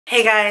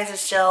Hey guys,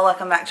 it's Jill.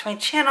 Welcome back to my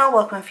channel.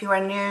 Welcome if you are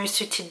new.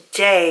 So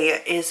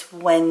today is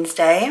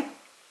Wednesday,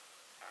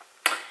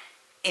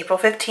 April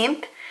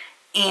 15th,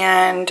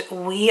 and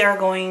we are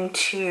going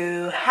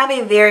to have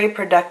a very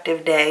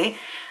productive day.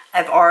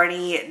 I've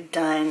already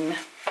done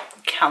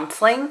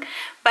counseling.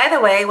 By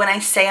the way, when I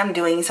say I'm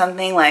doing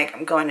something like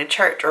I'm going to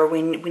church, or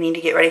we need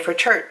to get ready for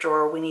church,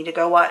 or we need to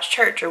go watch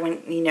church, or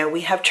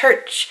we have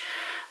church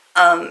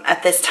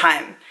at this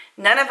time.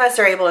 None of us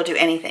are able to do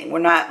anything. We're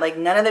not, like,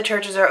 none of the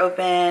churches are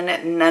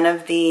open. None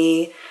of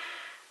the,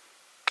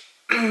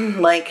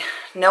 like,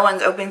 no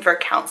one's open for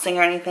counseling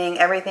or anything.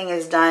 Everything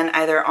is done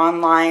either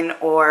online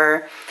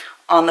or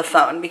on the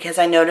phone, because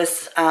I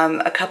noticed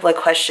a couple of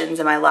questions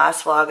in my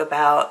last vlog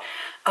about,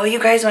 oh, you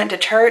guys went to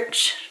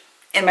church?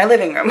 In my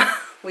living room.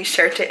 We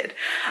sure did.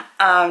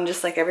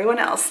 Just like everyone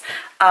else.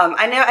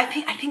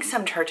 I think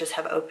some churches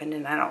have opened,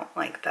 and I don't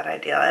like that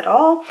idea at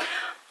all.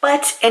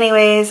 But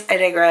anyways, I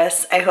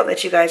digress. I hope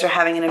that you guys are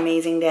having an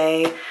amazing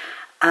day.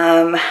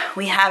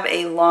 We have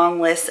a long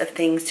list of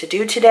things to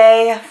do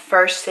today.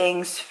 First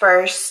things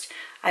first,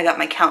 I got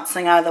my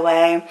counseling out of the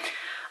way.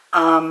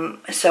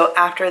 So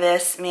after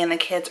this, me and the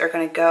kids are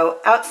going to go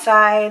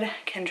outside.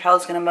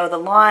 Kentrell's going to mow the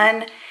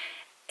lawn.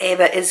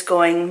 Ava is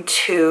going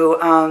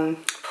to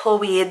pull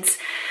weeds.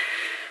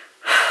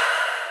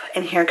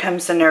 And here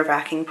comes the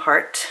nerve-wracking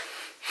part.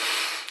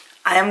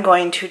 I am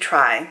going to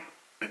try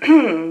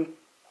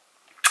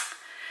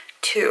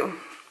to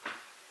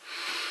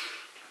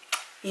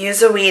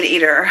use a weed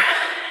eater,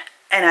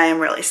 and I am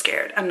really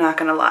scared. I'm not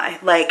gonna lie.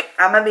 Like,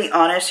 I'm gonna be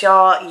honest,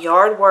 y'all.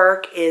 Yard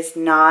work is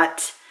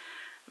not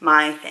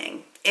my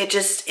thing. It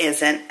just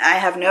isn't. I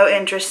have no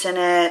interest in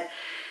it.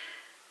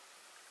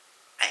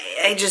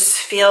 I just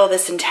feel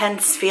this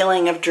intense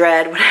feeling of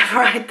dread whenever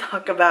I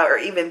talk about or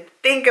even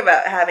think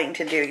about having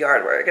to do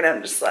yard work, and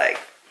I'm just like,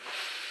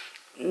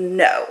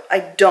 no, I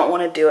don't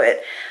want to do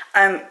it.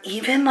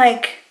 Even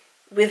like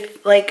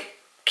with like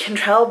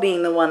Kentrell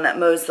being the one that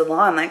mows the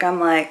lawn, like I'm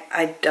like,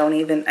 I don't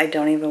even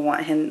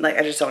want him. Like,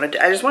 I just don't want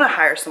to. I just want to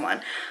hire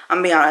someone. I'm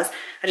gonna be honest.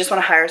 I just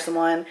want to hire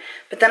someone.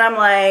 But then I'm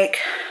like,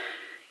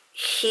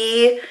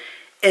 he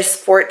is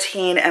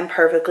 14 and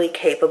perfectly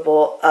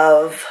capable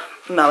of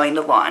mowing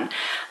the lawn.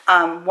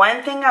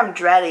 One thing I'm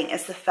dreading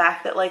is the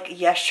fact that, like,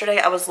 yesterday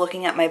I was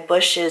looking at my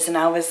bushes and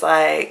I was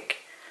like,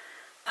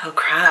 oh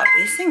crap,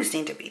 these things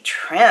need to be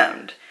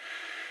trimmed.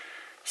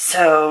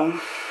 So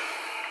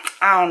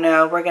I don't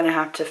know, we're gonna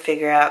have to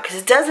figure out, because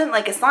it doesn't,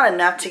 like, it's not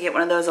enough to get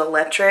one of those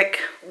electric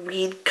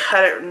weed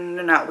cutter,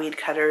 not weed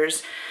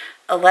cutters,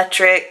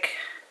 electric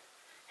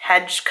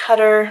hedge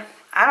cutter.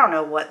 I don't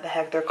know what the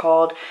heck they're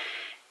called.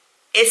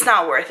 It's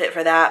not worth it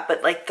for that,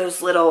 but like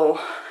those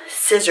little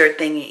scissor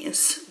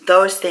thingies,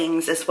 those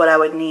things is what I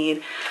would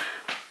need.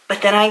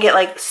 But then I get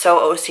like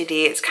so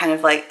OCD, it's kind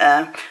of like,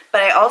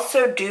 but I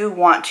also do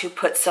want to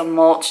put some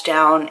mulch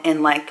down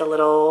in like the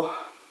little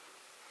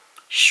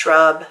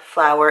shrub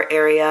flower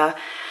area.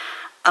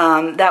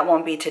 That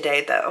won't be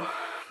today though,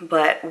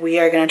 but we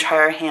are gonna try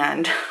our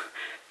hand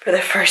for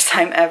the first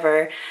time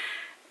ever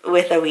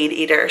with a weed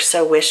eater,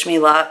 so wish me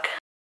luck.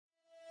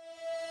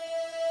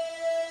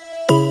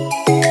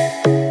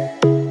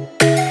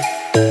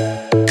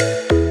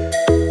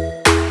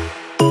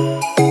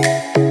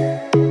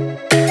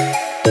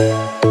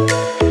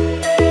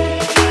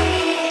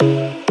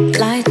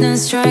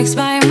 Strikes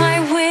by my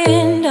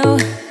window,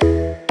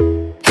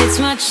 hits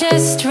my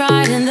chest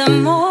right in the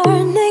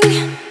morning,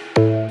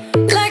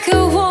 like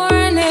a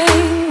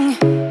warning.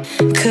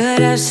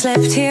 Could have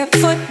slept here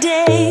for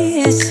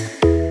days.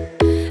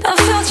 I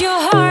felt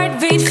your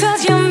heartbeat,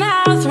 felt your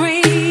mouth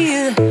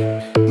breathe,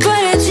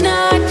 but it's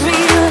not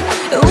real.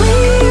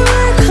 We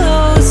were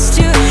close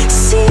to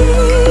see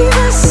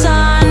the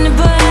sun,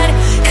 but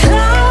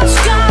clouds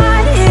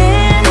got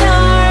in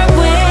our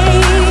way,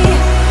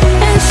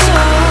 and so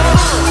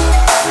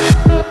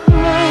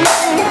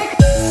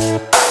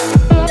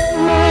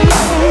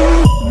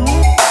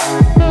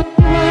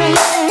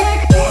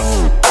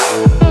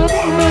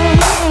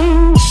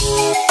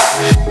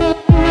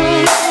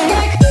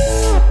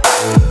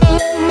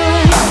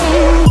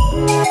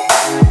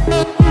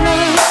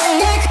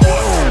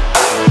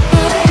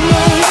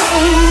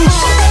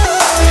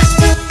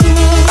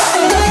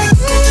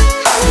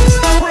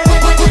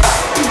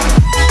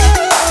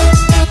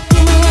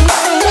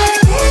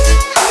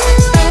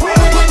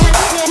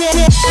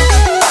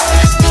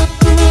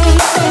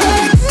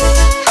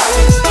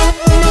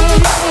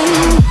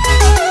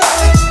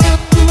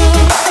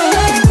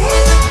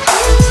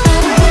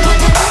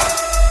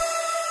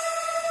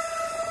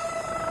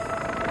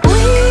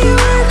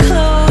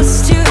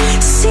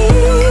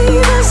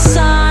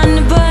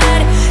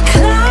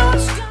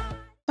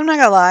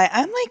lie,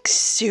 I'm like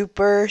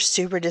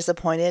super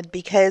disappointed,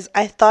 because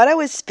I thought I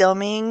was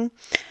filming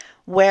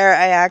where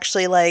I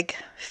actually like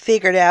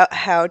figured out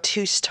how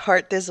to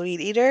start this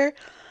weed eater,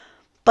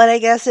 but I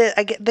guess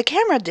the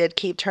camera did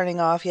keep turning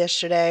off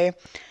yesterday.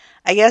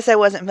 I guess I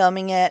wasn't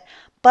filming it,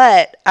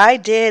 but I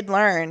did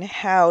learn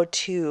how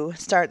to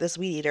start this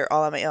weed eater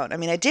all on my own. I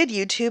mean, I did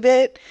YouTube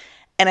it,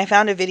 and I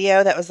found a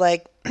video that was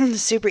like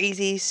super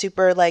easy,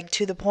 super like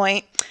to the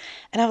point.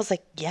 And I was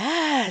like,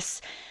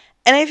 yes.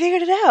 And I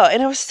figured it out.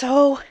 And I was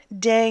so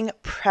dang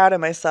proud of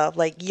myself.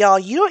 Like, y'all,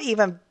 you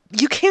can't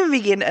even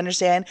begin to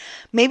understand.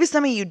 Maybe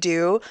some of you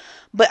do,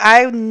 but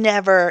I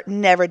never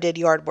did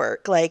yard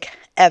work, like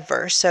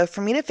ever. So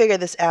for me to figure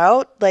this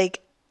out,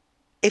 like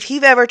if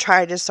you've ever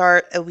tried to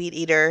start a weed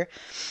eater,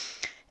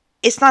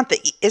 it's not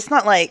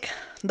like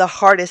the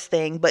hardest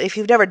thing, but if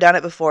you've never done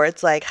it before,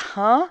 it's like,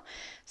 huh?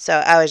 So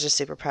I was just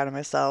super proud of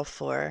myself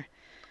for,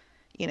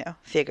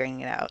 figuring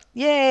it out.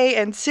 Yay.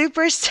 And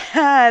super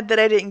sad that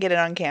I didn't get it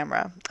on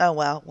camera. Oh,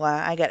 well,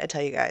 I got to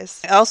tell you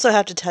guys. I also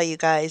have to tell you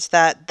guys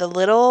that the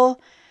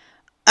little,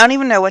 I don't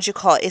even know what you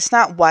call it. It's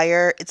not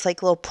wire. It's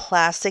like little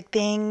plastic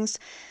things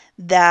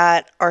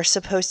that are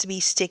supposed to be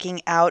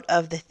sticking out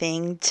of the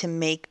thing to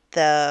make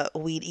the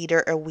weed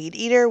eater a weed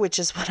eater, which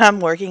is what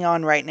I'm working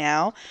on right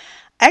now.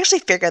 I actually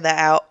figured that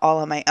out all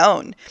on my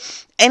own.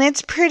 And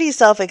it's pretty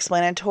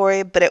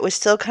self-explanatory, but it was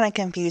still kind of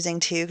confusing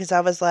too, because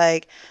I was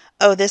like,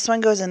 oh, this one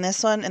goes in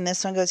this one, and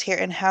this one goes here,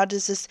 and how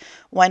does this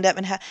wind up?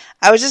 And how?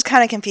 I was just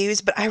kind of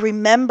confused, but I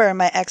remember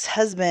my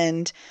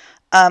ex-husband,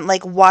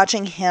 like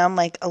watching him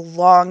like a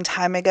long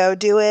time ago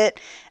do it,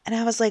 and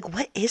I was like,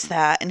 what is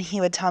that? And he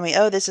would tell me,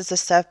 oh, this is the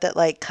stuff that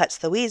like cuts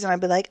the weeds, and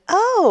I'd be like,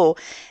 oh.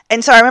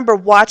 And so I remember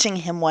watching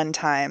him one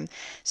time.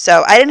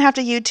 So I didn't have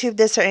to YouTube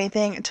this or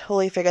anything. I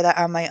totally figured that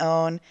out on my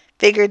own.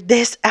 Figured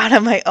this out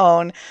on my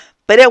own.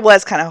 But it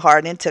was kind of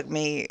hard, and it took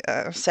me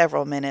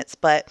several minutes,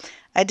 but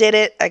I did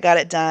it, I got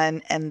it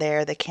done, and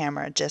there the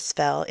camera just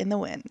fell in the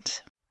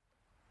wind.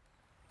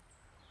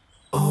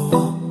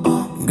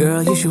 Oh,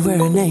 girl, you should wear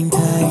a name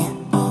tag.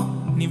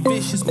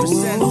 Vicious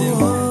presenting.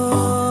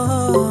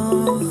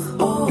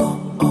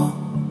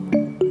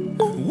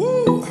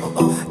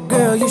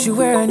 Girl, you should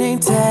wear a name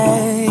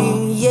tag.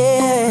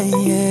 Yeah,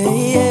 yeah,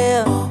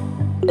 yeah.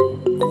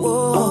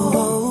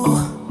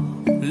 Whoa.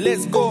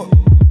 Let's go.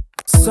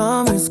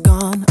 Summer's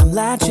gone, I'm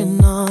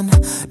latching on.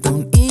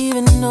 Don't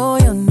even know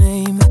your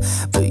name,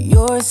 but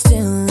you're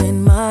still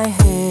in my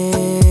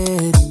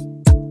head.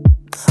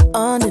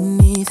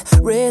 Underneath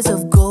rays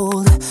of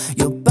gold,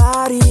 your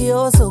body,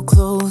 you're so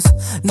close.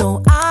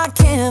 No, I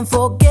can't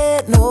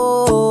forget,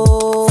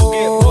 no.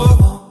 Forget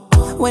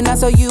what? When I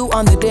saw you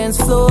on the dance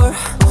floor,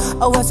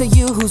 oh, I saw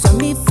you who saw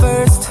me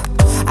first.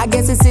 I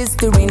guess it's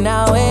history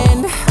now,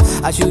 and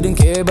I shouldn't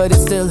care, but it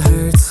still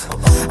hurts.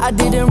 I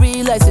didn't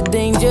realize the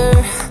danger,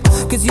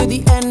 cause you're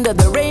the end of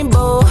the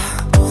rainbow.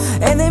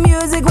 And the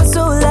music was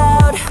so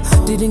loud,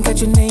 didn't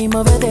catch your name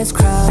over this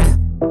crowd.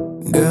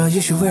 Girl, you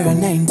should wear a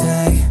name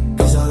tag,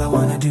 cause all I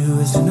wanna do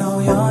is to know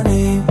your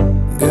name.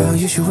 Girl,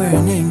 you should wear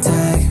a name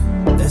tag,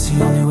 that's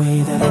the only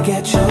way that I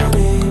get your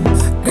name.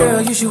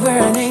 Girl, you should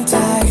wear a name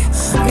tag,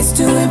 it's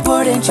too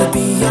important to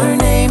be your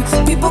name.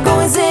 People go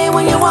insane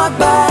when you walk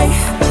by.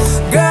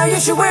 Girl, you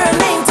should wear a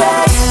name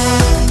tag.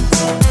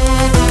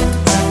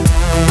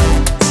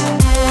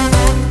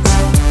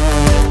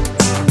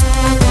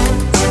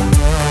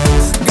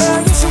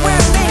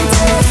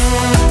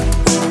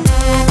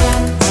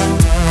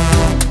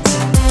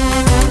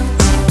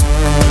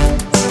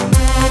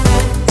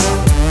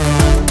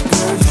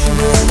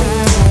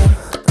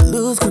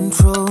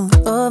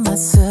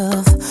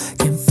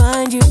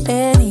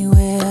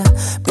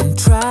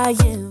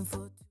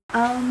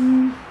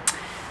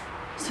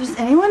 So does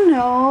anyone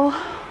know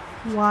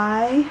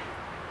why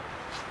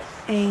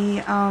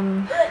a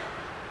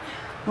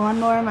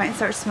lawnmower might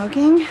start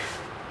smoking?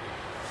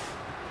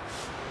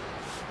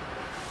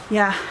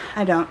 Yeah,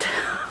 I don't.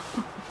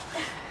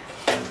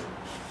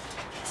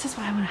 This is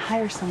why I want to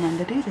hire someone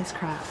to do this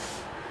crap.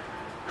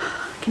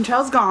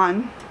 Contrell's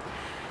gone.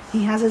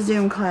 He has a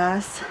Zoom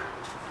class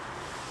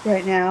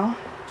right now.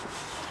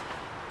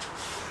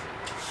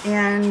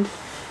 And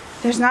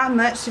there's not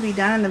much to be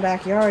done in the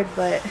backyard,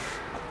 but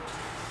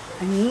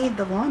I need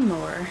the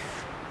lawnmower.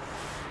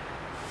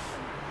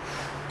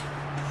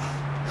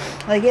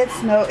 Like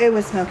it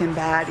was smoking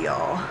bad,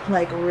 y'all.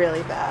 Like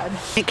really bad.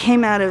 It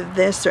came out of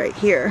this right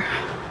here.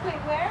 Wait,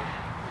 where?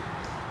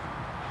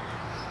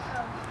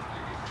 Oh.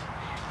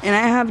 And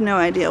I have no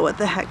idea what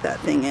the heck that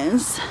thing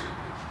is.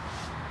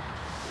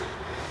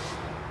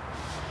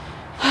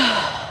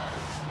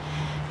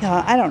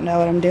 Y'all, I don't know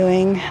what I'm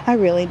doing. I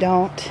really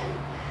don't.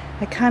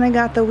 I kind of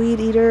got the weed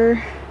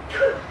eater.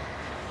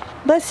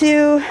 Bless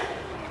you.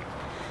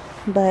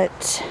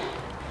 But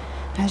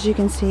as you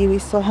can see, we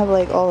still have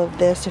like all of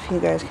this, if you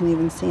guys can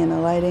even see in the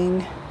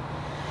lighting,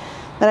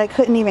 that I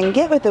couldn't even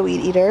get with the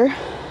weed eater.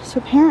 So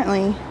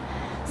apparently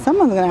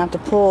someone's gonna have to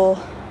pull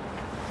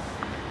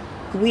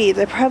weeds.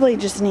 I probably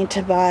just need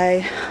to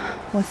buy,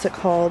 what's it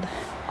called,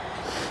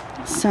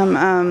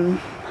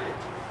 some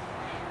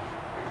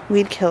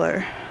weed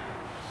killer,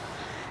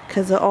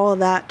 because of all of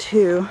that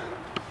too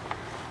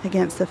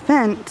against the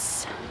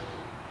fence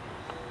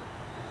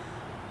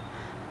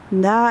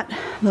that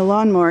the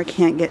lawnmower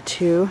can't get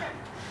to.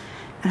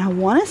 And I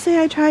want to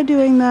say I tried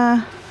doing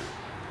the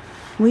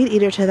weed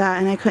eater to that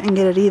and I couldn't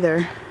get it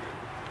either.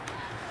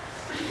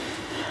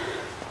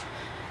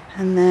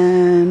 And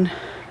then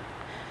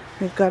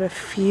we've got a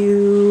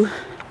few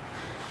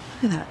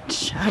Look at that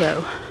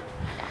shadow.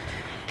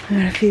 I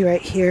got a few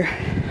right here.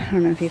 I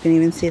don't know if you can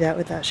even see that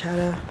with that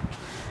shadow.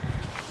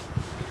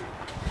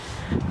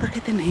 Look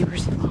at the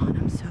neighbor's lawn.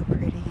 I'm so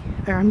pretty.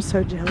 Or I'm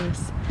so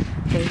jealous.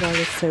 Their dog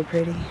is so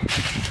pretty.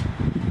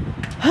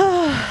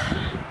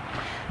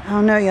 I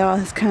don't know, y'all.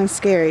 It's kind of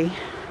scary.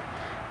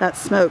 That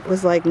smoke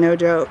was like no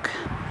joke.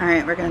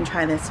 Alright, we're going to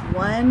try this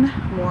one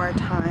more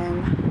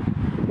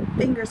time.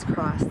 Fingers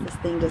crossed this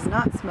thing does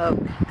not smoke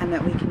and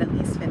that we can at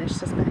least finish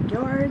this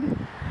backyard.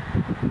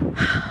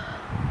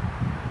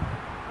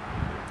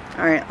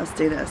 Alright, let's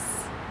do this.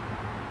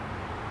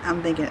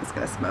 I'm thinking it's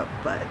going to smoke,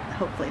 but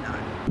hopefully not.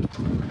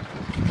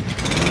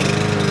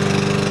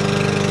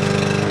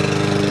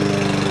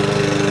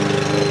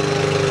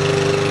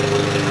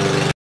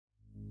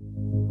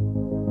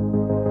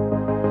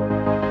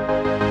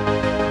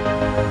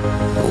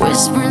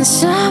 Whispering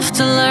soft,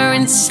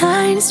 alluring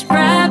signs,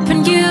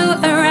 wrapping you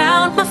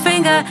around my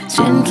finger,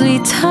 gently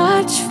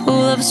touch,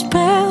 full of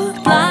spell,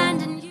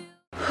 blinding you.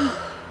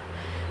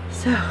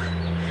 So,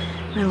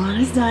 my lawn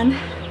is done.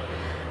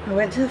 I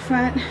went to the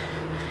front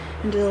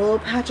and did a little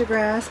patch of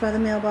grass by the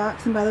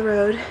mailbox and by the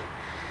road.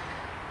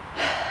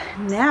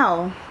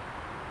 Now,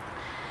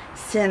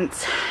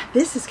 since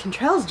this is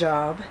Contrell's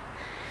job,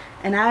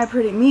 and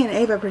me and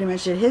Ava pretty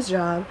much did his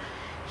job,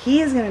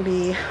 he is going to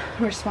be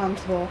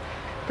responsible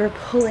for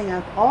pulling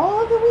up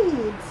all the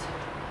weeds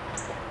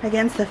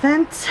against the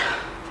fence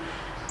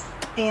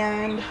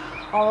and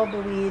all of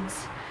the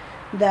weeds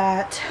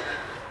that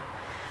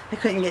I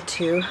couldn't get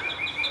to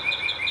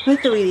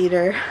with the weed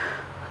eater.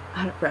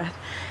 Out of breath.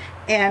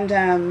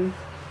 And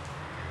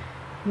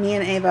me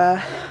and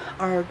Ava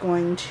are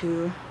going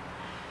to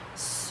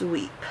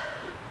sweep.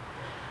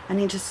 I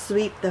need to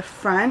sweep the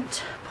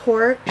front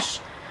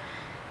porch.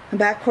 The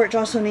back porch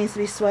also needs to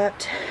be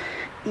swept.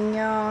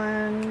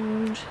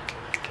 And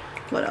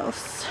what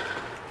else?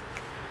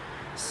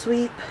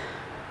 Sweep.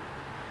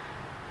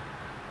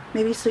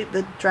 Maybe sweep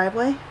the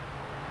driveway?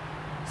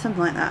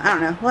 Something like that. I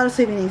don't know. A lot of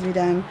sweeping needs to be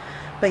done.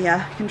 But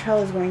yeah,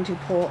 Contrell is going to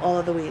pull all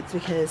of the weeds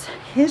because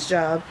his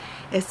job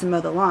is to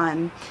mow the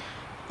lawn.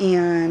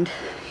 And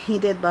he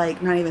did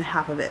like not even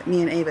half of it.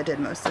 Me and Ava did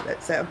most of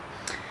it. So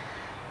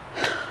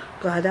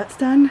glad that's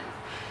done.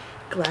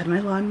 Glad my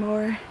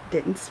lawnmower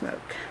didn't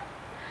smoke.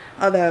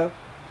 Although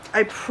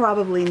I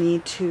probably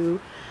need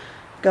to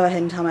go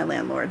ahead and tell my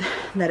landlord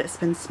that it's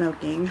been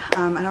smoking.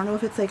 I don't know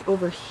if it's like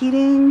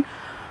overheating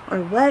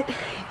or what.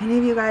 If any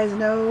of you guys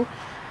know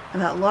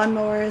about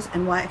lawnmowers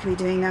and why it could be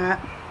doing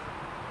that,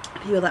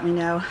 if you would let me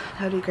know,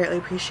 that would be greatly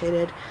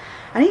appreciated.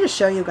 I need to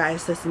show you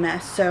guys this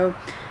mess. So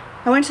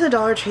I went to the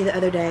Dollar Tree the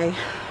other day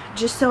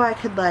just so I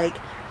could like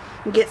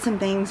get some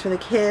things for the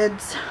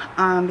kids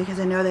because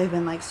I know they've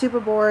been like super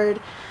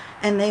bored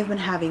and they've been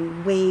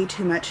having way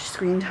too much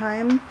screen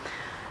time.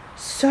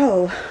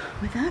 So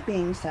with that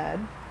being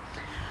said,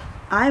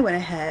 I went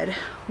ahead,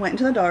 went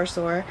into the dollar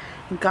store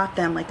and got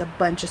them like a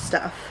bunch of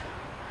stuff.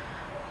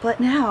 But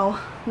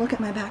now look at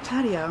my back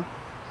patio.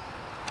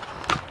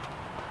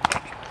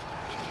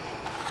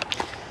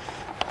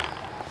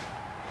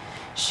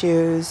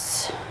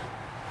 Shoes,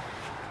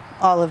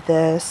 all of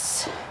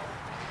this.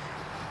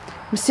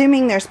 I'm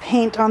assuming there's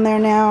paint on there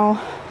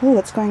now. Oh,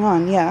 what's going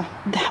on? Yeah,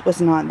 that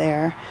was not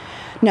there.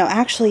 No,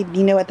 actually,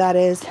 you know what that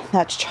is?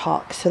 That's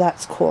chalk, so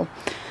that's cool.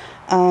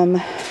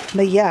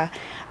 But yeah,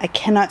 I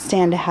cannot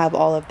stand to have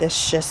all of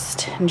this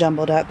just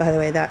jumbled up. By the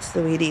way, that's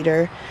the weed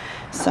eater.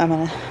 So I'm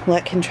gonna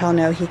let Contrell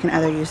know he can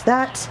either use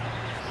that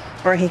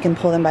or he can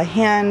pull them by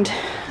hand.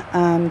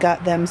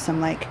 Got them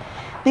some like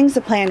things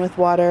to play in with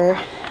water.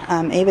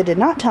 Ava did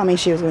not tell me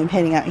she was going to be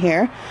painting out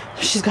here.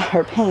 She's got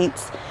her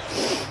paints.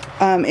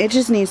 It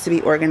just needs to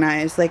be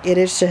organized. Like, it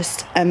is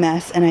just a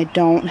mess, and I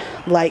don't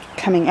like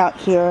coming out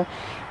here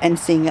and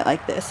seeing it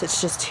like this.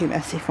 It's just too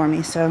messy for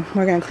me, so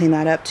we're going to clean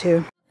that up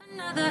too.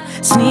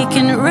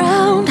 Sneaking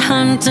around,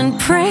 hunt and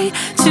pray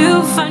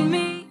to find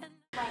me.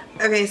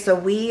 Okay, so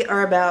we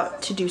are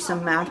about to do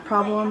some math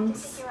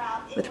problems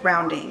with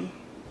rounding.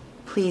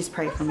 Please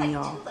pray for me,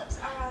 y'all.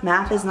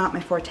 Math is not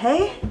my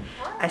forte.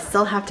 I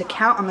still have to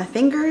count on my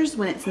fingers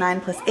when it's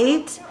 9 plus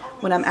 8.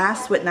 When I'm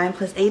asked what 9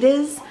 plus 8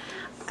 is,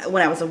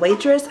 when I was a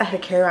waitress, I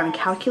had to carry around a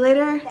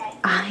calculator.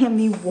 I am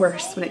the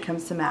worst when it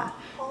comes to math.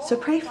 So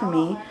pray for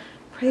me.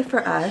 Pray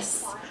for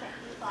us.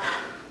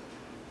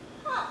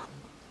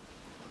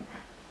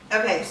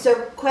 Okay, so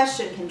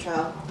question,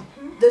 Contrell.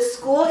 The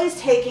school is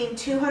taking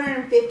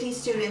 250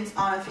 students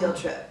on a field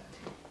trip.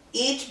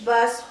 Each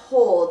bus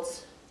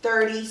holds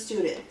 30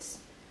 students.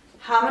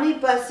 How many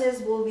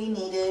buses will be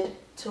needed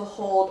to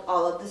hold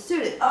all of the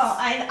students? Oh,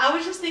 I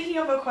was just thinking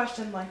of a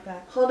question like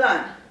that. Hold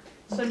on.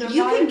 So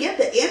you can get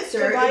the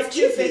answer. It's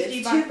easy.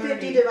 It's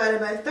 250 divided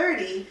by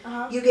 30.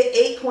 You get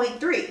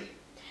 8.3.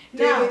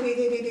 Now,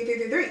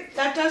 3.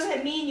 that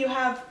doesn't mean you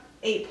have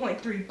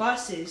 8.3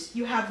 buses.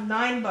 You have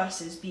 9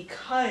 buses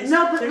because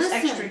there's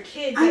extra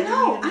kids. I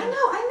know.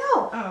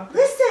 Oh, okay.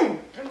 Listen.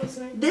 I'm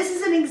listening. This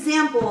is an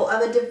example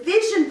of a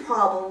division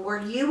problem where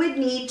you would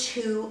need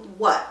to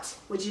what?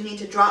 Would you need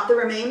to drop the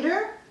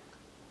remainder?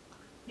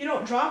 You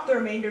don't drop the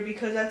remainder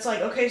because that's like,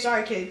 okay,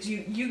 sorry kids,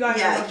 you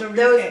guys are left over.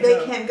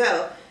 They can't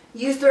go.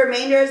 Use the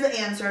remainder as the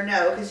answer.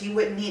 No, because you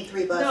wouldn't need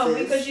 3 buses. No,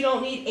 because you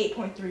don't need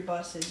 8.3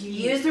 buses.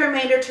 Use the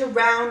remainder to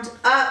round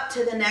up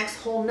to the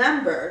next whole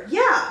number.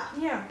 Yeah.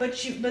 Yeah, but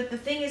the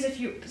thing is, if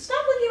you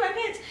stop looking at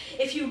my pants.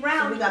 If you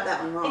round, so we got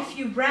that one wrong. If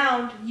you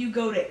round, you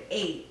go to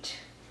 8.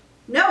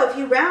 No, if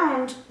you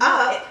round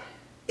up,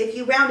 if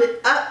you round it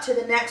up to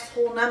the next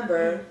whole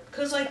number.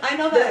 Because like I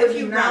know that if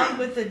you round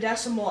with the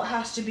decimal, it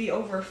has to be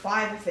over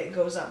 5 if it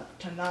goes up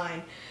to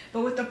 9.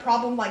 But with the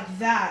problem like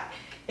that,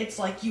 it's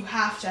like you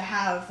have to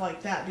have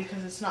like that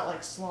because it's not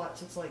like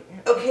slots. It's like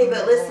okay,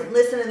 but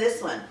listen to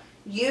this one.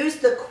 Use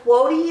the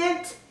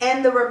quotient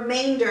and the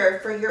remainder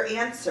for your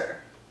answer.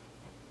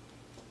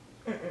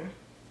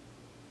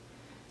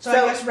 So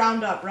I guess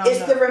round up.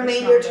 It's the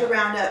remainder to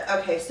round up.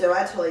 Okay, so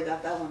I totally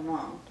got that one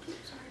wrong.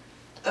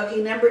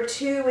 Okay, number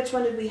 2. Which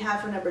one did we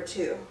have for number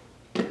 2?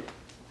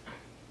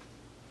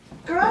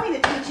 Girl, I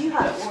need to teach you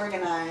how to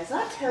organize.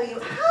 I tell you,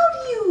 how do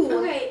you?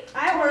 Okay,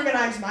 I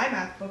organize my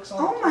math books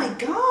all the time. Oh my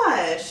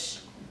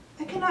gosh,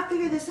 I cannot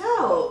figure this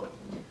out.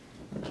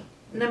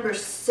 Number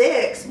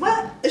 6.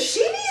 What?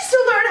 She needs to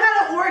learn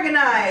how to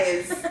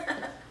organize.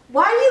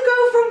 Why do you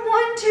go from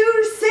 1, 2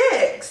 to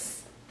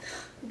 6?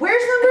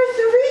 Where's number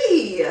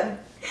 3?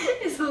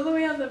 It's all the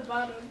way on the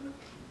bottom.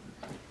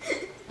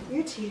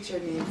 Your teacher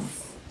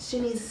needs. She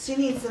needs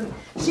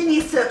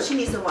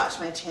to watch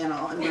my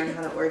channel and learn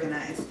how to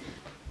organize.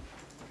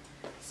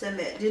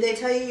 Submit. Do they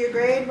tell you your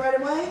grade right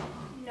away?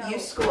 No. You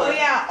score. Oh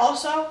yeah.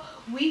 Also,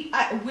 we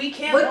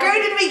can't. What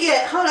grade did we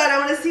get? Hold on, I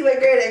want to see what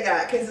grade I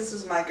got because this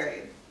was my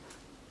grade.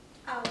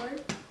 Our.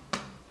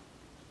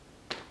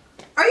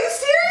 Are you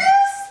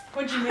serious?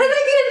 What'd you How make? did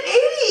I get an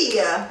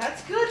 80?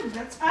 That's good.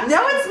 That's awesome.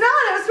 No, it's not.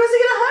 I was supposed to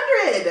get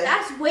 100.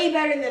 That's way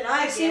better than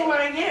I See did. what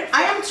I get.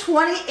 I am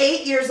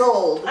 28 years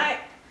old. I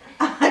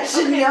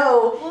should Okay,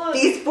 know look,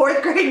 these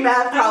 4th grade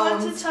math I want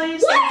problems to tell you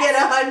and something. get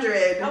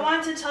 100. I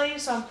want to tell you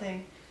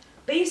something.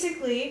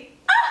 Basically,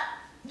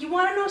 you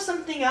want to know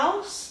something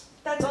else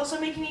that's also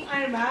making me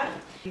kind of mad?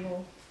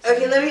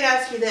 Okay, let me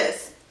ask you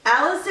this.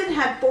 Allison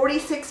had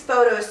 46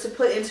 photos to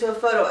put into a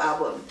photo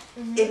album.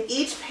 If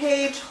each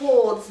page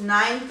holds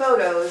 9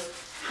 photos,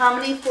 how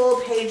many full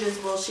pages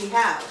will she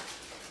have?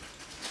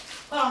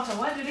 Hold on, so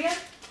what? Do it again?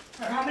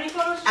 Or how many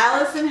photos?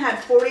 Allison had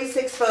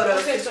 46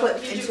 photos Okay, to so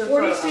put you into do a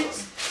photo album.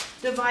 46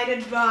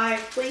 divided by.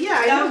 Well, yeah,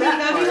 I know that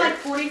That'd be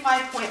like part.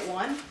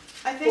 45.1,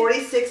 I think.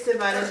 46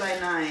 divided by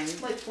 9.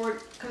 Like 4,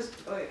 because,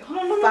 wait, hold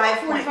on, no,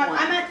 5.1.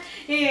 I meant,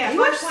 yeah,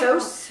 You are so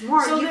 5.1.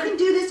 smart. So you then- can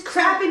do this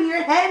crap in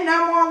your head and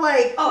I'm all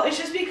like, Oh, it's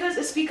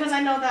because I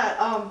know that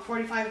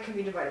 45 can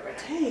be divided by 9.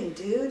 dang,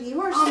 dude,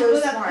 you are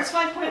so But smart. it's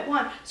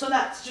 5.1, so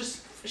that's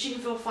just, she can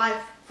fill 5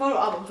 photo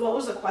albums. What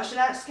was the question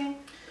asking?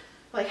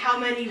 Like how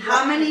many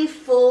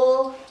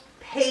Full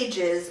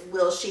pages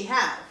will she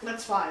have?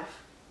 That's 5.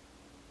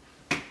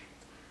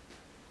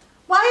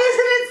 Why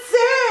isn't it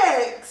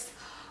 6?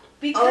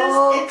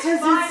 Because it's 5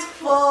 it's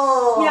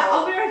full. Yeah,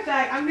 I'll be right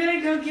back. I'm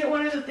gonna go get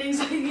one of the things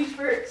I need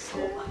first.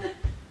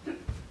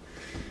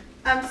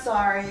 I'm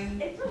sorry.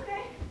 It's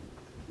okay.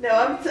 No,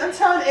 I'm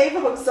telling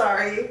Ava I'm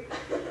sorry.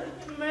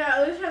 But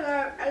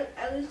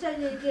at least I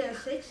did get a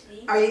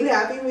 60. Are you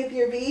happy with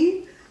your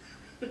B?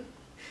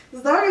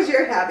 As long as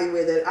you're happy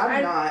with it,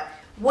 I'm not.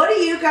 What do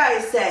you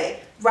guys say?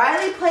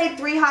 Riley played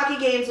 3 hockey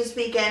games this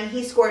weekend.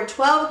 He scored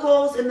 12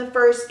 goals in the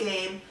first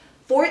game,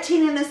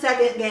 14 in the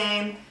second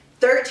game,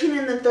 13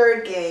 in the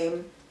third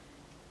game.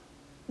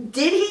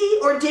 Did he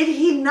or did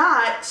he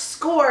not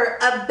score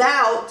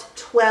about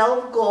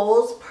 12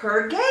 goals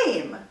per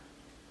game?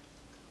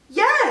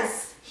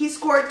 Yes, he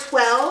scored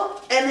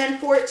 12 and then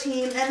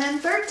 14 and then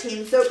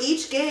 13. So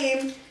each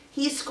game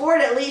he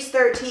scored at least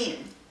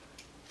 13.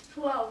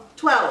 12.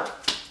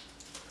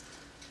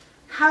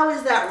 How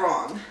is that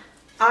wrong?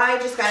 I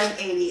just got an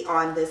 80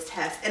 on this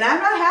test. And I'm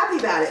not happy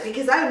about it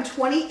because I am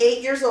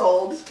 28 years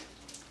old.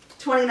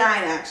 29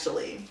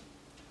 actually.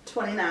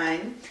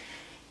 29.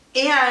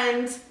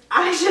 And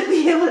I should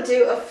be able to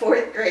do a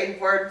 4th grade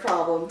word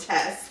problem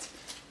test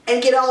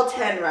and get all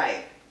 10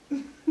 right.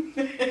 What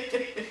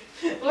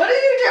are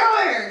you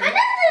doing? I'm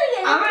not doing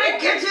it. I'm gonna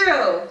get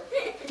you.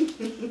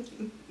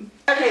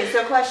 Okay,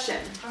 so question.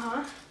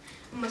 I'm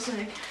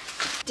listening.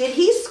 Did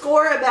he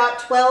score about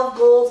 12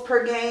 goals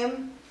per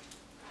game?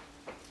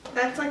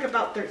 That's like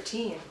about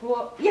 13.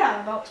 Well,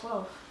 yeah, about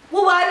 12.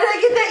 Well, why did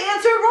I get the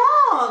answer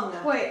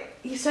wrong? Wait,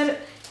 you said it.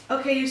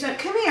 Okay, you said.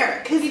 Come here,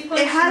 because He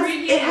played it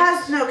 3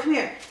 games. no, come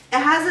here. It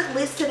has it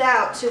listed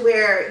out to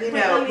where, you Wait,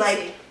 know, let me like,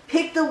 see.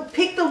 pick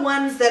the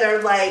ones that are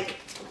like,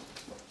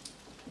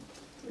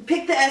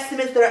 pick the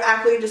estimates that are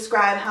accurately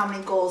describe how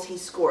many goals he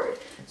scored.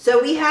 So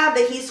we have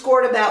that he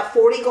scored about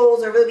 40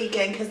 goals over the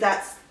weekend, because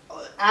that's,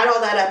 add all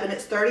that up and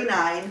it's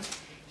 39.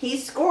 He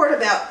scored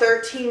about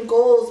 13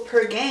 goals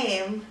per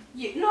game.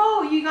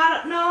 No,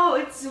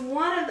 it's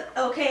one of the,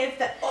 okay, if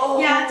that,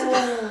 yeah, it's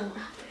about,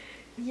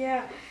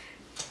 yeah.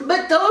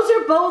 But those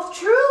are both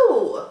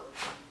true.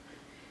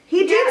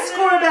 He did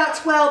score about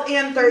 12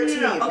 and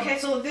 13. No. Okay,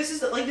 so this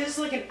is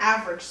like an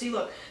average. See,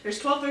 look, there's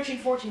 12, 13,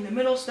 14. The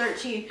middle's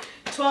 13.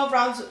 12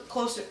 rounds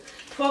close to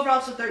 12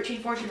 rounds to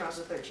 13. 14 rounds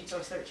to 13. So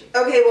it's 13.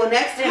 Okay, well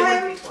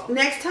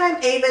next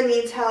time Ava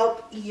needs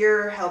help,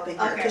 you're helping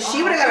her because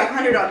she would have got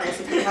 100 on this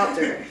if you helped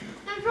her.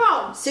 No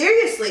problem.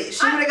 Seriously,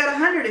 she would have got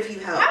 100 if you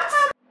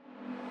helped.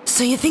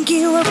 So you think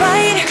you were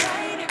right?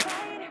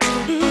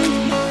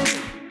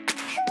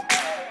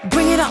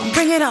 Bring it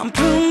on,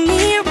 prove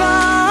me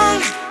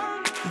wrong.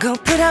 Go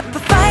put up a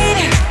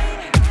fight.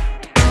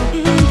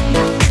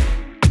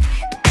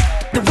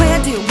 The way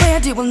I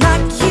do will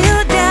knock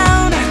you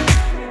down.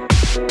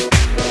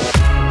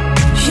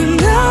 You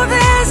know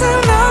there's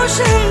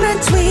emotion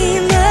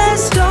between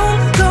us.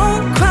 Don't go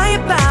cry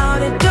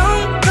about it.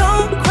 Don't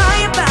go cry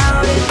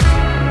about it.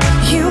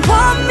 You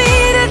want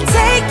me to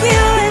take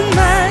you in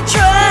my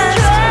trust.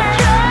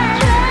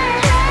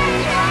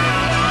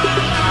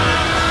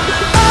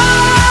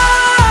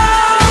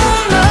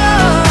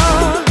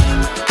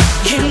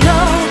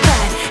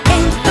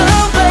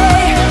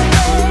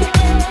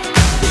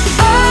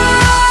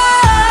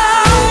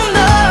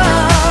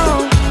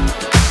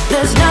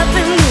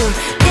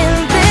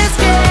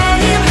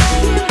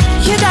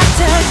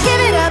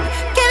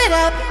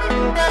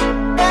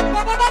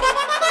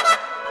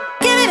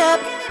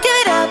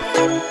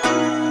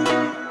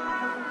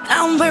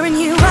 I'm wearing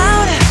you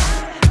out.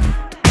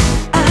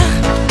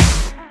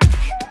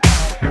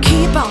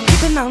 Keep on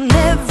keeping on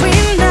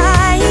every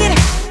night.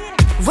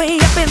 Way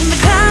up in the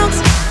clouds.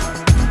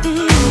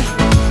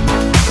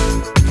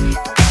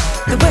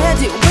 The way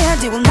I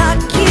do will knock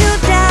you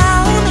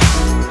down.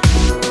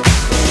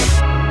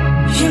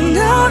 You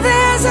know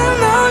there's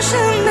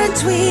emotion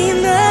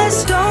between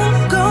us.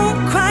 Don't go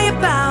cry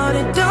about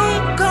it.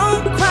 Don't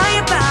go cry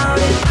about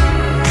it.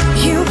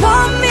 You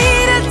want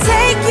me to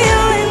take you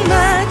in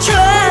my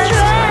trust.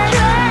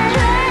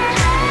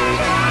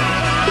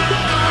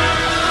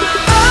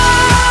 Oh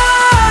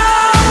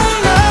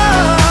no,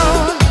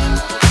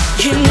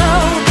 you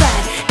know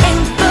that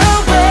ain't the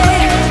way.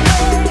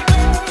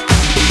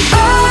 Oh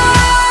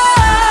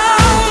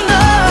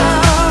no,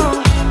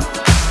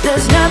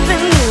 there's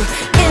nothing new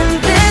in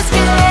this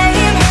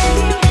game.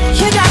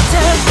 You got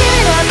to give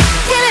it up,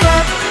 give it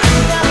up.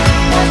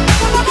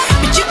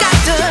 But you got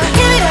to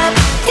give it up,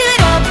 give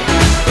it up.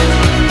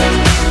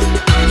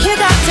 You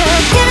got to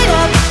give it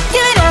up,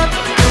 give it up.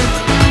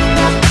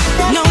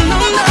 No, no,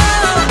 no,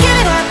 give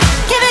it up,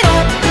 give it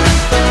up.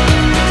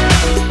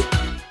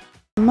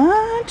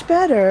 Much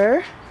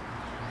better.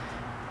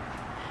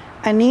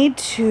 I need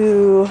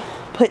to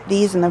put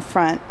these in the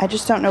front. I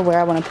just don't know where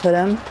I want to put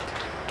them.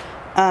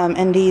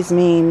 And these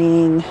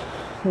meaning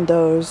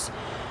those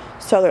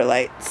solar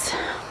lights.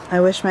 I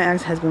wish my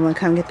ex-husband would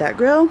come get that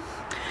grill,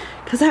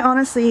 because I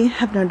honestly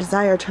have no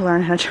desire to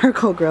learn how to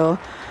charcoal grill.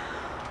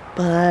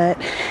 But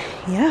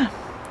yeah,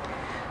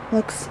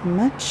 looks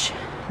much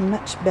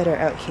better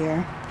out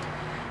here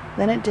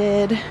than it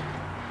did,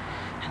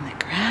 and the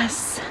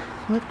grass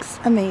looks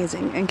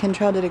amazing, and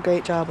Kentrell did a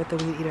great job with the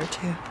weed eater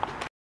too.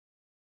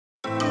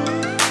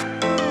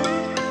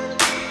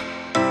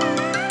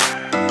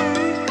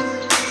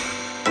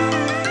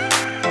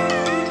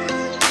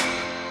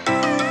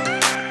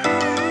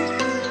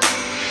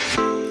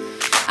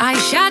 I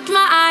shut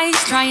my eyes,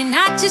 trying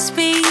not to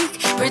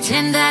speak,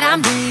 pretend that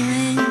I'm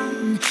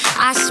dreaming.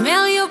 I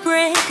smell your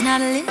breath,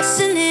 not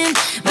listening,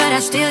 but I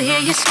still hear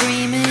you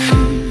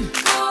screaming.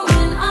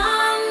 Going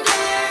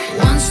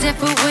under. One step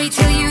away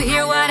till you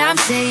hear what I'm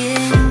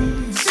saying.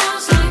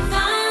 Sounds like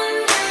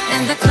thunder.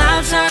 And the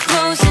clouds are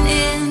closing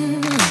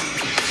in.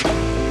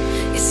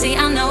 You see,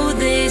 I know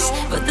this,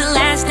 but the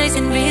last days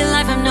in real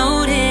life I've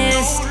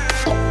noticed.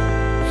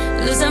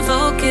 Losing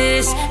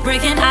focus,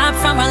 breaking up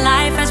from our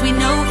life as we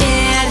know it.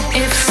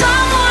 If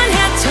someone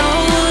had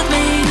told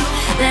me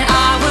that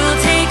I will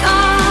take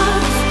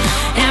off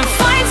and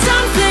find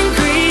something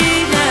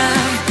greener,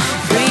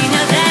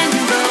 greener than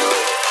gold.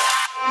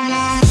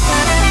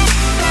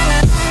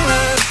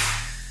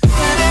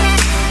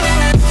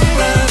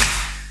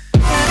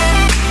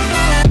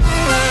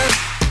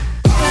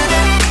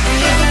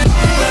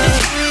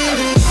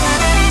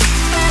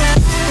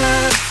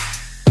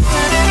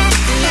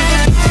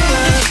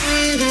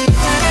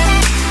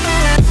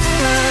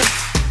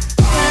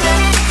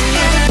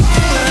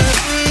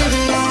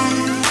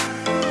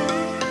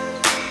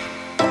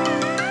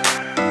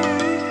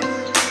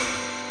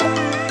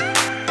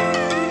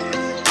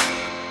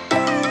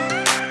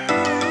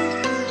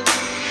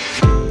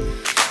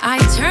 I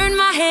turn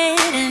my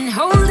head and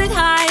hold it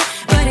high,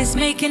 but it's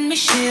making me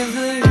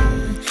shiver.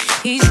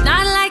 He's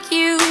not like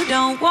you,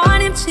 don't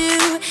want him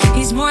to.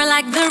 He's more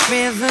like the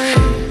river,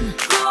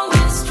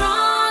 growing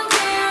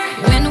stronger.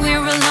 When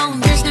we're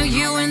alone, there's no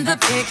you in the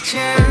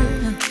picture.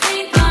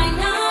 Ain't my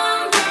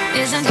number,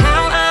 isn't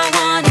how I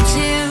want it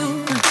to.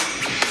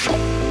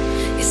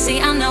 You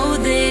see, I know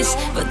this,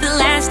 but the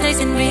last days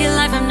in real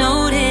life I've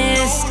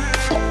noticed.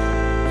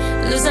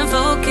 Losing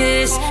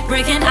focus,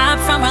 breaking up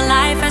from our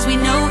life as we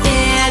know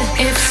it.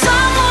 If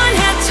someone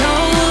had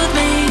told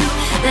me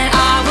that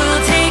I will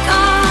take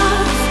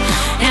off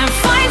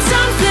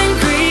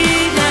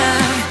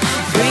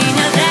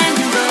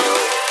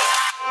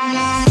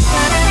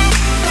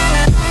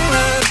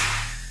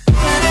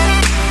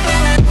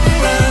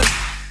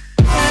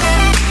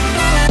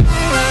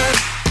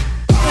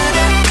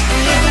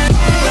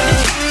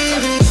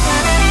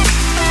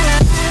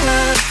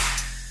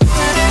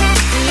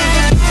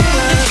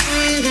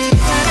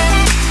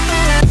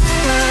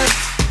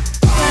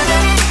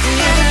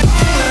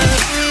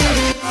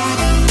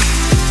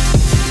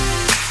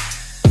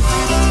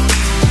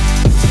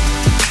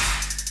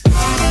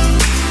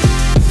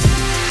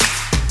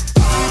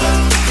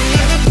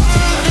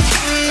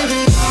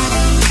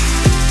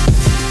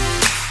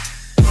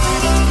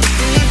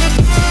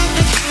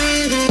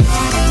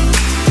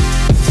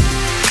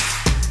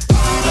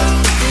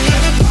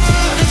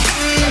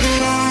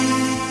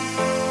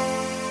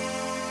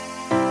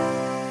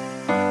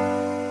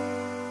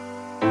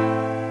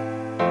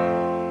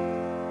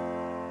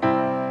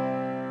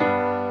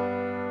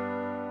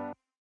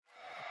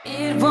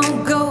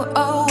won't go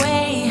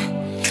away.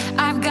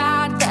 I've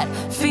got that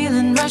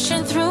feeling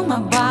rushing through my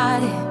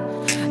body.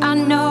 I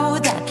know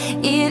that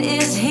it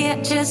is here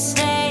to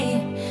stay.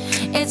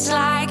 It's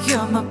like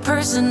you're my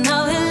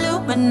personal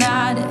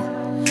Illuminati.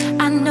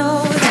 I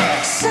know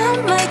that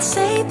some might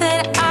say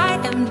that I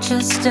am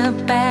just a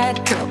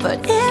bad girl, but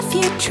if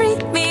you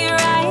treat me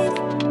right,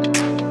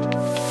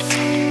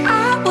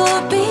 I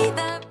will be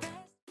the best.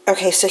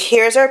 Okay, so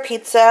here's our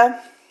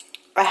pizza.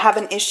 I have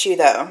an issue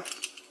though.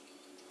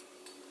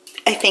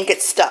 I think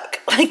it's stuck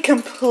like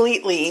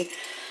completely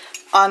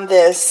on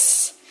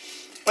this.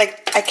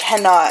 Like I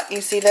cannot.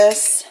 You see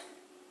this?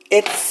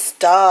 It's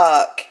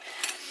stuck.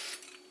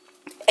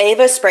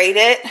 Ava sprayed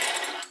it.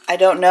 I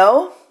don't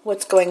know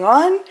what's going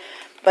on,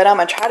 but I'm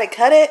gonna try to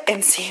cut it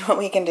and see what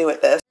we can do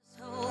with this.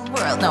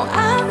 World, no,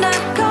 I'm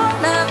not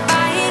gonna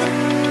fight.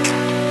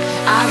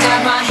 I've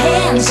got my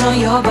hands on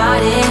your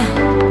body.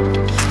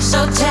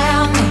 So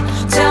tell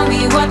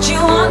me what you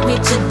want me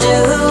to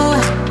do.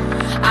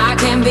 I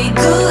can be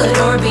good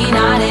or be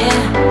naughty,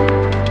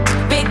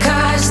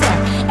 because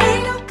there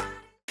ain't nobody.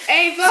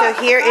 Ava, So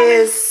here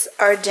is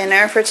our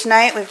dinner for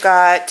tonight. We've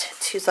got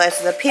 2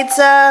 slices of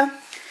pizza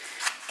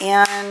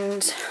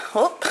and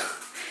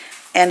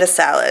a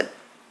salad.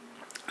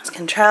 As you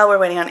can tell, we're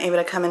waiting on Ava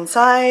to come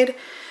inside.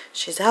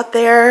 She's out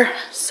there.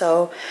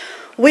 So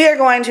we are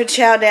going to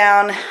chow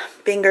down.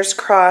 Fingers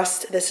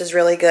crossed. This is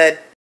really good.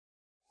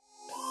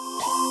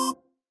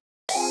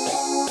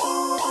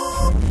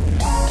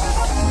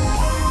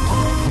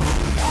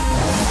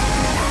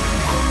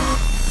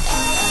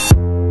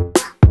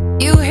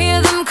 You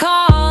hear them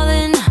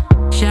calling,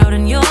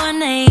 shouting your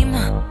name.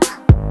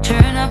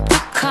 Turn up the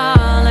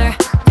collar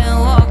and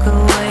walk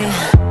away.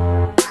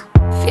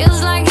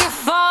 Feels like you're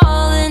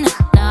falling,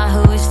 now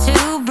who is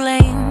to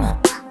blame?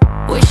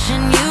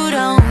 Wishing you'd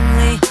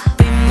only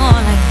be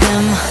more like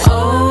them.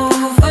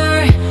 Over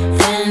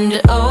and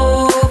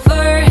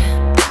over,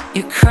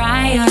 you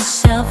cry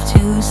yourself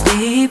to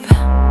sleep.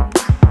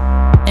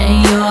 And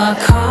you're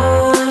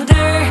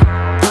colder,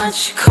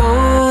 much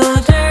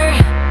colder.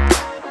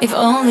 If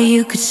only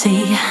you could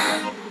see.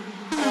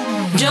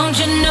 Don't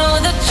you know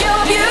that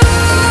you're beautiful,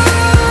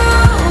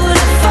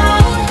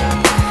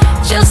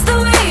 just the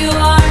way you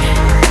are,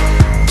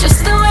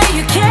 just the way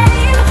you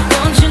came.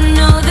 Don't you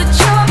know that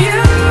you're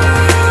beautiful,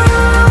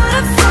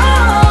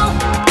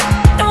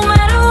 no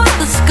matter what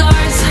the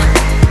scars,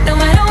 no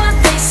matter what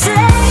they say.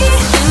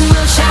 And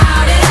we'll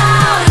shout it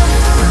out,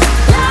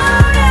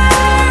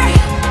 louder,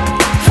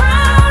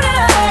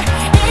 prouder.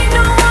 Ain't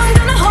no one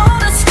gonna hold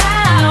us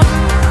down,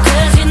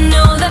 'cause you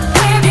know that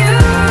we're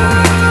beautiful,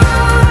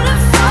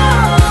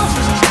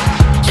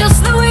 just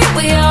the way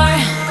we are.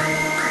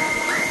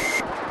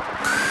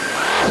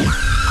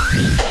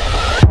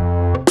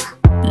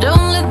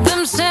 Don't let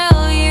them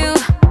sell you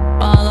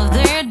all of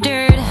their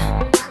dirt.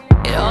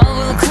 It all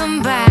will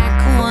come back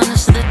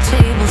once the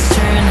tables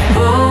turn.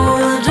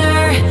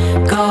 Bolder,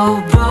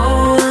 go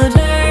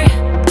bolder.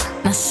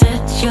 Now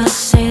set your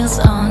sails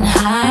on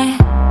high.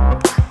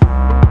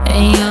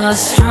 And you're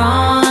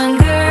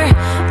stronger,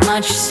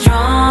 much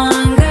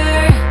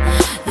stronger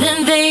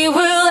than they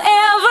will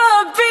ever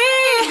be.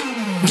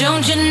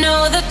 Don't you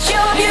know that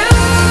you're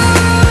beautiful,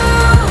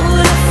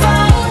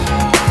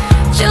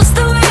 just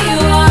the way you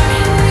are,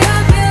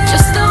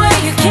 just the way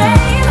you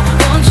came.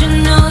 Don't you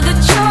know that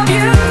you're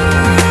beautiful,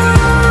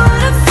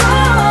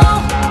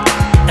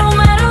 no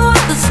matter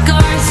what the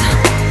scars,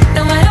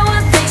 no matter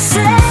what they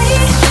say.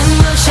 And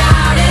we'll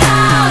shout it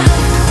out,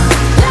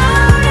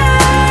 louder,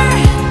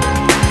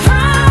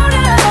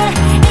 prouder.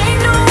 Ain't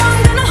no one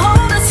gonna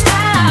hold us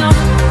down,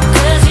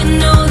 'cause you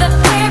know that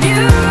we're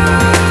beautiful,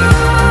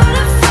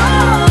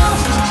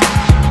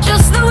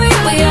 just the way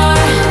we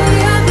are.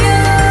 We're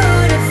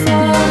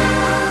beautiful.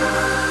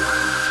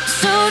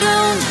 So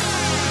don't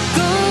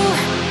go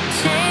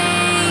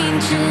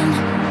changing.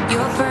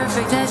 You're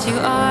perfect as you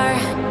are,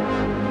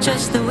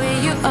 just the way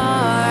you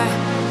are.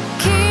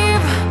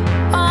 Keep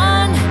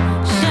on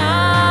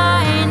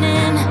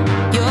shining.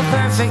 You're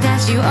perfect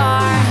as you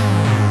are,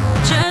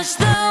 just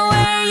the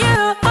way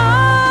you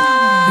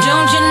are.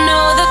 Don't you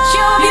know that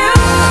you're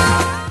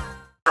beautiful?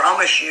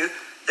 Promise you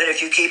that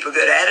if you keep a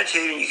good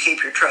attitude and you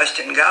keep your trust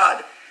in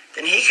God,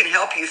 then He can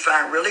help you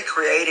find really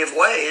creative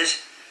ways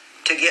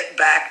to get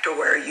back to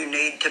where you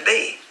need to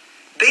be.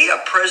 Be a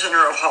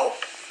prisoner of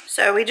hope.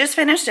 So we just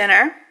finished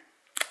dinner.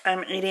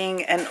 I'm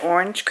eating an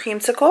orange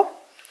creamsicle.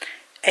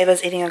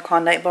 Ava's eating a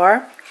Klondike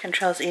bar.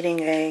 Kentrell's eating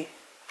a...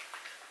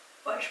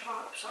 Fudge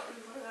pop, something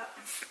like that.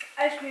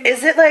 ice cream.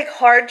 Is it like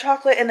hard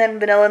chocolate and then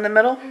vanilla in the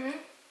middle?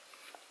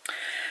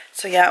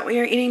 So yeah, we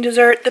are eating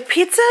dessert. The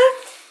pizza,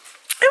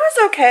 it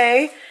was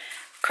okay.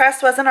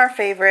 Crust wasn't our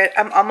favorite.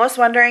 I'm almost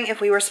wondering if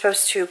we were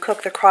supposed to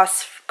cook the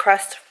crust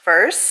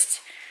first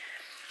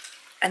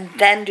and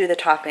then do the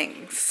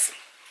toppings.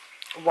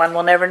 One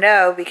will never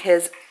know,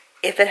 because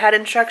if it had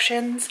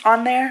instructions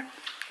on there,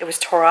 it was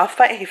tore off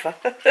by Ava.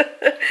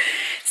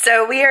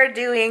 So we are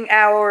doing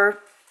our,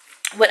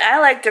 what I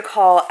like to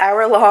call,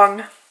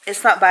 hour-long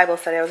it's not Bible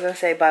study. I was going to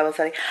say Bible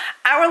study.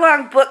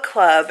 Hour-long book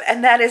club.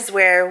 And that is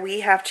where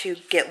we have to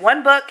get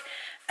one book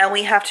and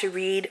we have to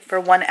read for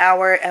 1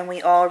 hour and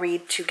we all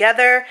read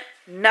together.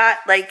 Not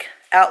like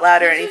out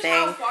loud or anything.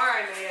 This is how far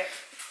I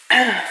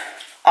made it.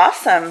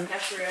 Awesome.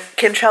 That's real.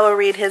 Kentrell will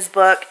read his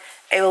book.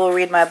 Ayla will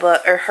read my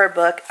book, or her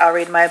book. I'll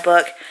read my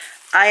book.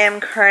 I am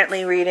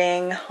currently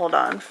reading, hold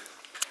on.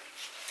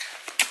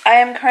 I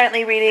am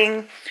currently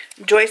reading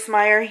Joyce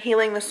Meyer,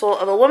 Healing the Soul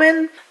of a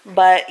Woman.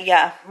 But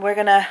yeah, we're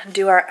gonna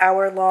do our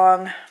we're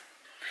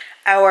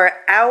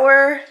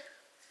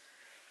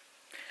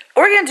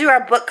gonna do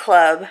our book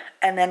club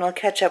and then we'll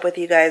catch up with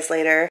you guys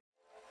later.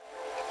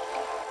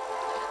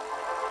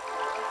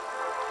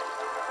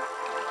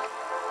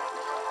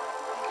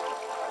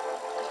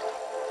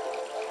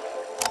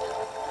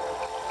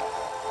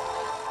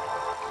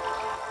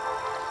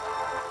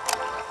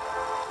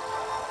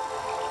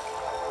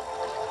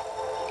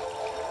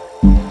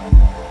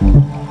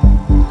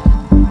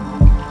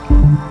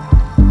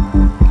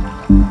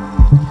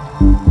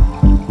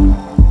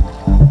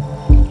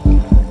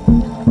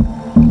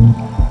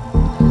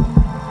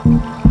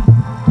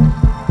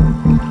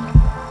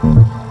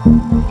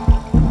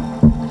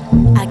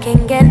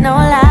 No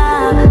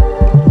love,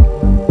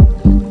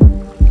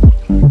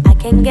 I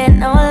can get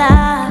no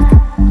luck.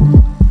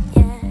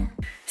 Yeah.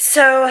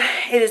 So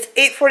it is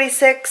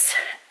 8:46,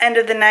 end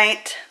of the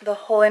night. The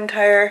whole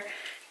entire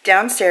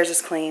downstairs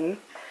is clean.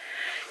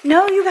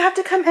 No, you have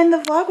to come end the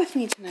vlog with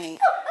me tonight.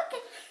 Oh,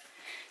 okay.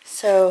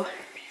 So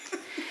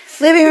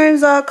living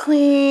room's all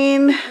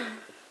clean,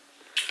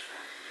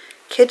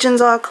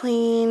 kitchen's all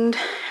cleaned,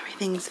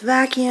 everything's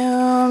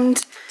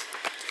vacuumed.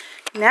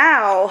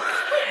 Now,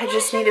 I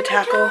just need to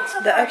tackle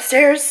the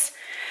upstairs.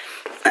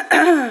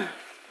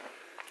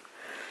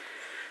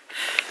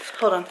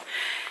 Hold on.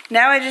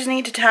 Now I just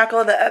need to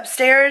tackle the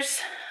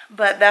upstairs,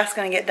 but that's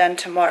going to get done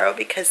tomorrow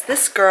because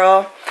this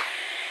girl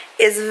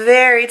is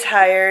very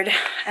tired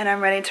and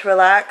I'm ready to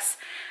relax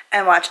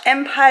and watch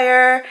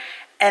Empire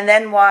and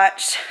then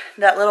watch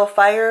that Little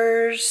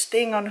Fires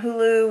thing on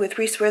Hulu with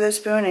Reese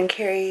Witherspoon and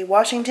Kerry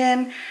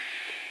Washington.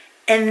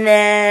 And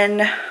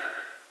then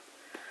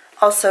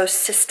also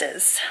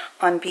Sisters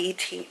on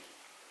BET.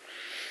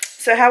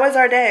 So how was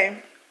our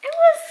day? It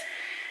was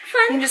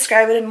fun. Can you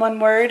describe it in one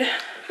word?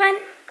 Fun.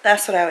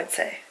 That's what I would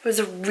say. It was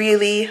a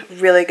really,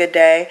 really good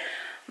day.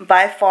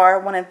 By far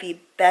one of the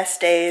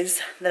best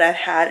days that I've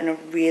had in a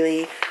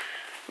really,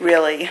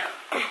 really,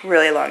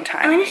 really long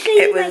time. Honestly,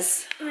 it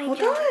was,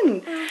 hold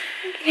on.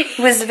 It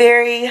was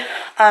very,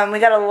 we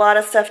got a lot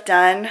of stuff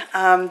done.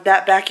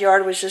 That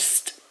backyard was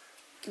just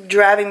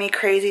driving me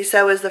crazy,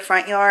 so was the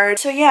front yard.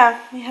 So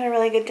yeah, we had a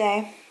really good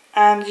day.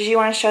 Did you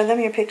want to show them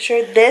your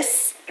picture?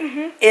 This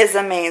is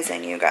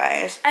amazing, you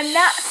guys. I'm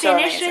not So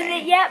finished with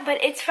amazing. it yet,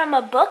 but it's from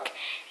a book,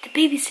 The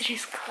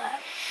Babysitter's Club.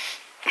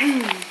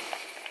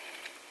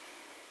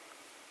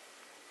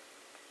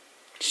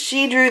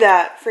 She drew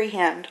that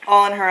freehand,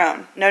 all on her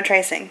own, no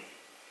tracing.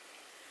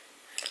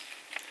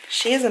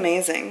 She is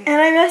amazing.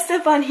 And I messed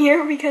up on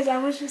here because I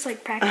was just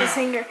like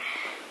practicing her.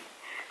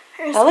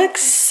 That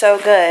looks so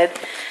good.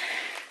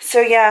 So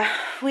yeah,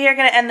 we are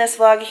going to end this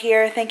vlog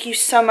here. Thank you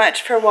so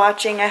much for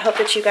watching. I hope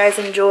that you guys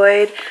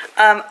enjoyed.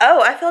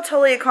 Oh, I feel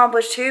totally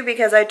accomplished too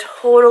because I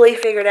totally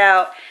figured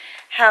out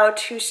how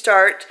to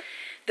start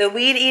the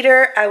weed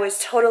eater. I was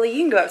totally,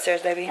 you can go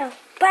upstairs, baby. Oh,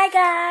 bye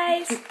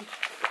guys.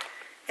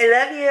 I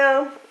love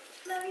you.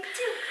 Love you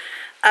too.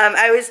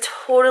 I was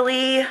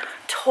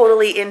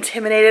totally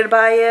intimidated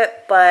by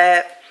it,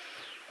 but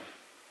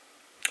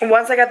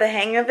once I got the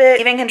hang of it,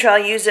 even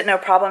Kentrell used it no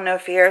problem, no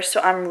fear, so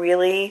I'm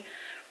really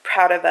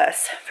proud of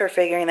us for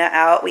figuring that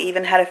out. We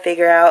even had to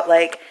figure out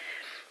like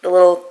the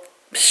little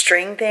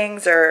string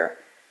things or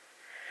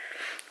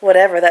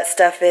whatever that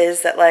stuff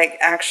is that like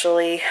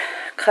actually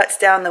cuts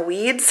down the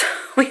weeds.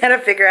 We had to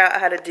figure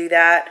out how to do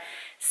that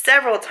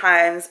several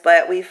times,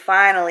 but we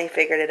finally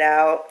figured it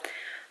out.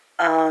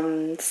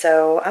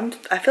 So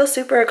I feel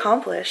super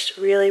accomplished,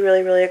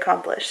 really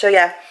accomplished. So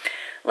yeah,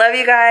 love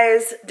you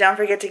guys. Don't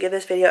forget to give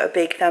this video a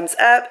big thumbs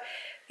up.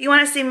 If you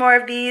want to see more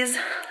of these,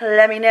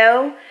 let me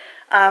know.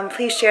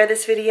 Please share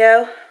this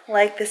video,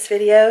 like this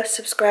video,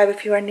 subscribe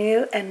if you are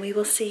new, and we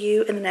will see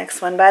you in the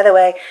next one. By the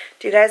way,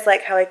 do you guys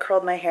like how I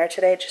curled my hair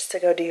today just to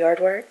go do yard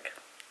work?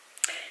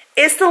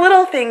 It's the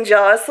little things,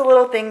 y'all. It's the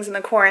little things in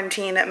the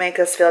quarantine that make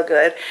us feel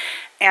good,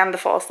 and the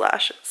false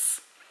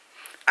lashes.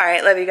 All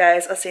right, love you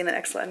guys. I'll see you in the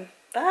next one.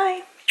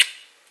 Bye.